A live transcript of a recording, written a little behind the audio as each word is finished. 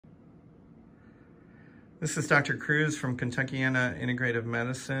This is Dr. Cruz from Kentuckiana Integrative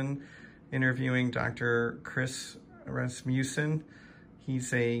Medicine interviewing Dr. Chris Rasmussen.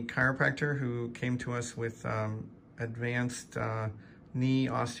 He's a chiropractor who came to us with advanced knee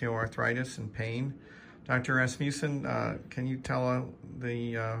osteoarthritis and pain. Dr. Rasmussen, can you tell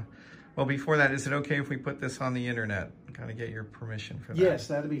well, before that, is it okay if we put this on the internet? Kind of get your permission for that. Yes,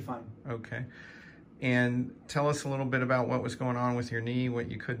 that'd be fine. Okay. And tell us a little bit about what was going on with your knee,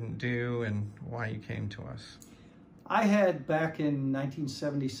 what you couldn't do, and why you came to us. I had, back in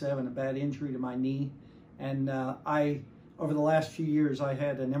 1977, a bad injury to my knee. And over the last few years, I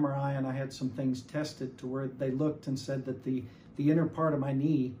had an MRI and I had some things tested to where they looked and said that the inner part of my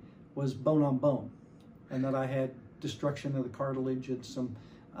knee was bone on bone, and that I had destruction of the cartilage and some,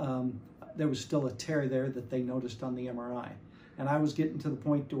 there was still a tear there that they noticed on the MRI. And I was getting to the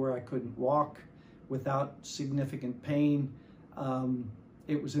point to where I couldn't walk without significant pain.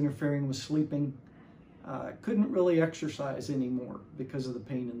 It was interfering with sleeping. Couldn't really exercise anymore because of the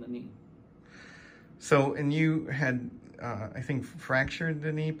pain in the knee. So, and you had, I think, fractured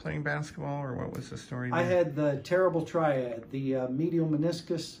the knee playing basketball, or what was the story there? I had the terrible triad, the medial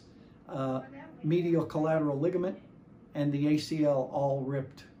meniscus, medial collateral ligament, and the ACL all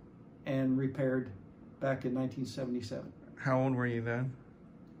ripped and repaired back in 1977. How old were you then?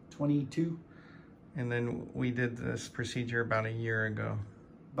 22. And then we did this procedure about a year ago.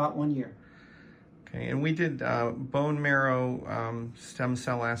 About 1 year. Okay, and we did bone marrow stem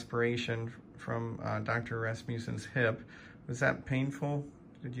cell aspiration from Dr. Rasmussen's hip. Was that painful,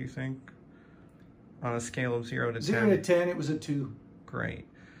 did you think? On a scale of 0 to 10? 0 to 10, it was a 2. Great.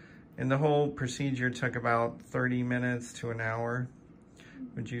 And the whole procedure took about 30 minutes to an hour,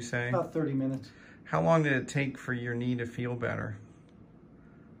 would you say? About 30 minutes. How long did it take for your knee to feel better?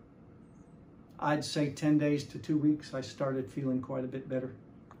 I'd say 10 days to 2 weeks, I started feeling quite a bit better.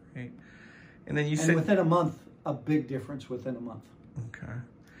 Great. And then you said... And within a month, a big difference within a month. Okay.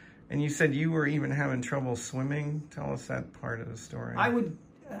 And you said you were even having trouble swimming. Tell us that part of the story. I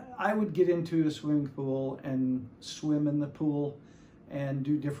would get into a swimming pool and swim in the pool and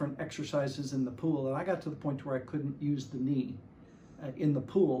do different exercises in the pool. And I got to the point where I couldn't use the knee in the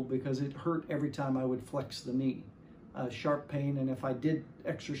pool because it hurt every time I would flex the knee. Sharp pain, and if I did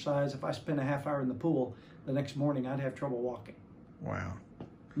exercise, if I spent a half hour in the pool, the next morning I'd have trouble walking. Wow.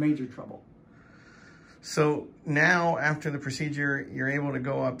 Major trouble. So now, after the procedure, you're able to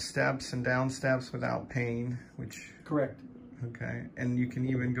go up steps and down steps without pain, which... Correct. Okay, and you can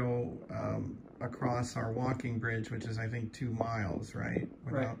even go across our walking bridge, which is, I think, 2 miles, right?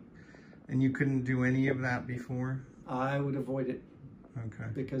 Right. And you couldn't do any of that before? I would avoid it. Okay.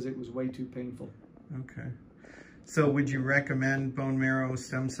 Because it was way too painful. Okay. So would you recommend bone marrow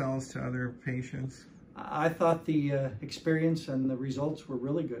stem cells to other patients? I thought the experience and the results were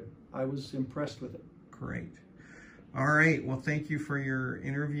really good. I was impressed with it. Great. All right. Well, thank you for your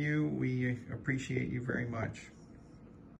interview. We appreciate you very much.